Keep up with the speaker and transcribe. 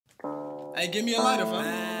Hey, give me a lighter,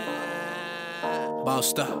 fam. Boss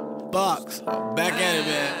stop. Buckz. Back at it,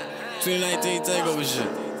 man. 2019 takeover shit.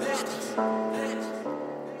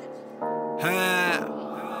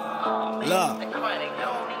 Look.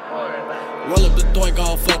 Roll up the doink,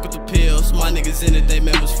 gon' fuck with the pills. My niggas in it, they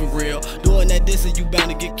members for real. Doing that diss and you bound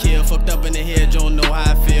to get killed. Fucked up in the head, you don't know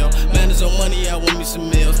how I feel. Man, there's no money, I want me some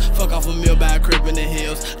meals. Fuck off a meal, buy a crib in the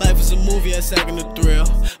hills. Life is a movie, a second to thrill.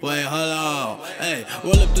 Wait, hold on. Hey,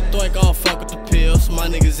 roll up the doink, gon' fuck with the pills. My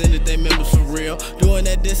niggas in it, they members for real. Doing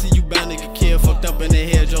that diss and you bound to get killed. Fucked up in the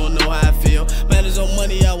head, you don't know how I feel. Man, there's no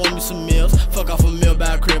money, I want me some meals. Fuck off a meal,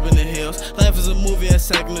 buy a crib in the hills. Life is a movie, a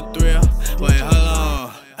second to thrill. Wait, hold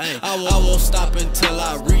on. Ay, I won't stop until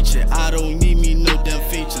I reach it. I don't need me no damn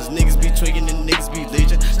features. Niggas be tweaking and niggas be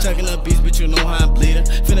leeching. Chucking up beats, but you know how I'm bleeding.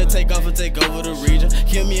 Finna take off and take over the region.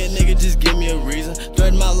 Kill me a nigga, just give me a reason.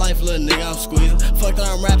 Threaten my life, little nigga, I'm squeezing. Fuck that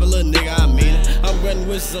I'm rapping, little nigga, I mean it. I'm running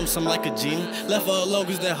wishes, I'm something like a genie. Left her alone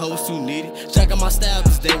cause that hoe's too needy. Jacking my style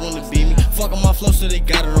cause they wanna beat me. Fuck on my flow so they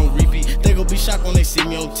got it on repeat. They gon' be shocked when they see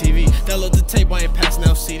me on TV. Download the tape, I ain't passing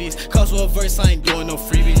out CDs. Cost for a verse, I ain't doing no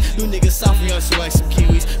freebies. You niggas soft, me on so like some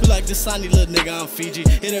Kiwis. You like this Sonny, little nigga, I'm Fiji.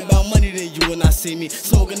 It ain't about money, then you will not see me.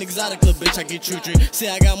 Smoking exotic, little bitch, I get tree. Say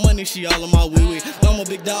I got money, she all on my wee-wee. I'm a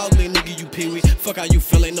big dog, little nigga, you pee-wee. Fuck how you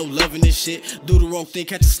feel, ain't no love in this shit. Do the wrong thing,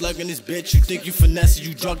 catch a slug in this bitch. You think you finesse,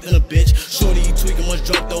 you drunk than a bitch. Shorty, you tweaking, much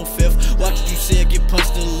drunk, though, fifth. Watch what you say, get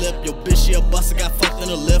punched in the lip. Yo, bitch, she a buster, got fucked in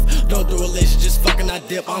the lift. Don't do relation, just fucking, I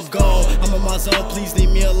dip. I'm gone, I'm in my zone, please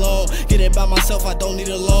leave me alone. Get it by myself, I don't need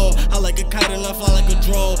a loan. I like a kite and I fly like a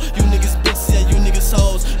drone. You niggas bitches, yeah, you niggas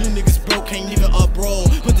hoes. You niggas broke, can't even up-roll.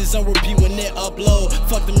 Put this on repeat when they upload.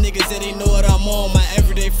 Fuck them niggas, yeah, they know what I'm on. My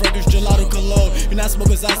everyday fragrance, gelato cologne. You're not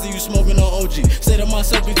smoking Zaza, you smoking on OG. Say to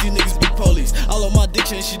myself, cause you niggas be police. All of my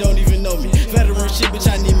diction, she don't even know me. Veteran shit, bitch,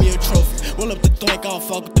 I need me a trophy. Roll up the doink, I don't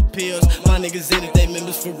fuck with the pills. My niggas in it, they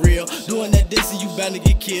members for real. Doing that diss and you bound to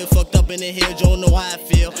get killed. Fucked up in the head, you don't know how I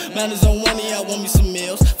feel. Man, there's no money, I want me some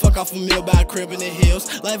meals. Fuck off a meal, buy a crib in the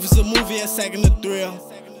hills. Life is a movie, a second to thrill.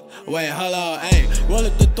 Wait, hold on, ayy. Roll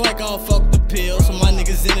up the doink, I don't fuck the pills. So my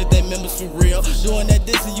niggas in it, they members for real. Doing that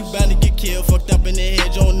diss and you bound to get killed. Fucked up in the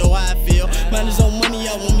head, you don't know how I feel. Man, there's no money,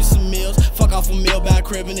 I want me some meals. Fuck off a meal, buy a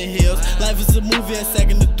crib in the hills. Life is a movie, a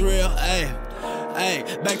second to thrill, ayy. Ayy,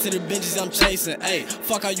 back to the benches I'm chasing, ayy.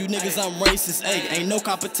 Fuck all you niggas, I'm racist, ayy. Ain't no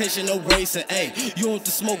competition, no racing, ayy. You want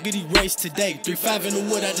the smoke, get erased today. 3-5 in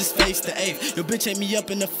the wood, I just faced the 8th. Your bitch hit me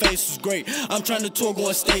up in the face, was great. I'm trying to tour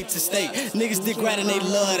going state to state. Niggas dick riding, they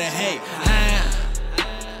love to hate.